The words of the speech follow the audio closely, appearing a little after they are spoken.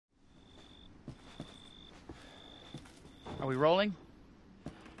Are we rolling?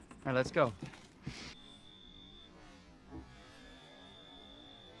 All right, let's go.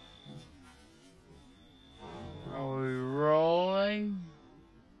 Are we rolling?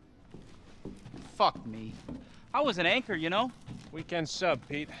 Fuck me. I was an anchor, you know? Weekend sub,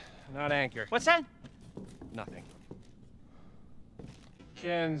 Pete. Not anchor. What's that? Nothing.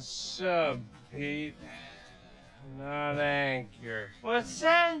 Weekend sub, Pete. Not anchor. What's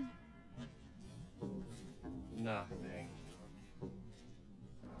that? Nothing.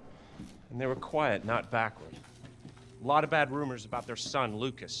 And they were quiet, not backward. A lot of bad rumors about their son,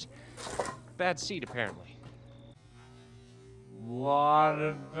 Lucas. Bad seed, apparently. Lot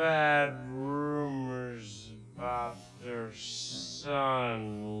of bad rumors about their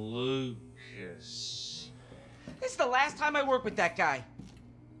son, Lucas. This is the last time I work with that guy.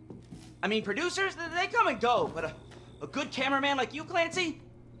 I mean, producers, they come and go, but a good cameraman like you, Clancy,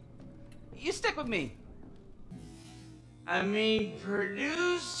 you stick with me. I mean,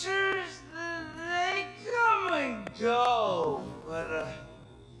 producers, they come and go, but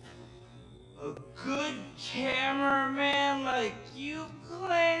a good cameraman like you,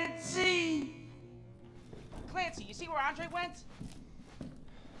 Clancy. Clancy, you see where Andre went?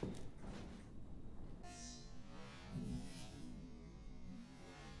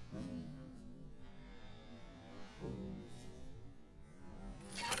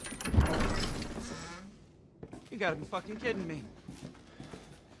 You gotta be fucking kidding me.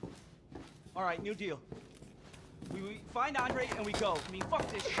 All right, new deal. We find Andre and we go. I mean, fuck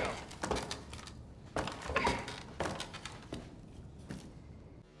this show.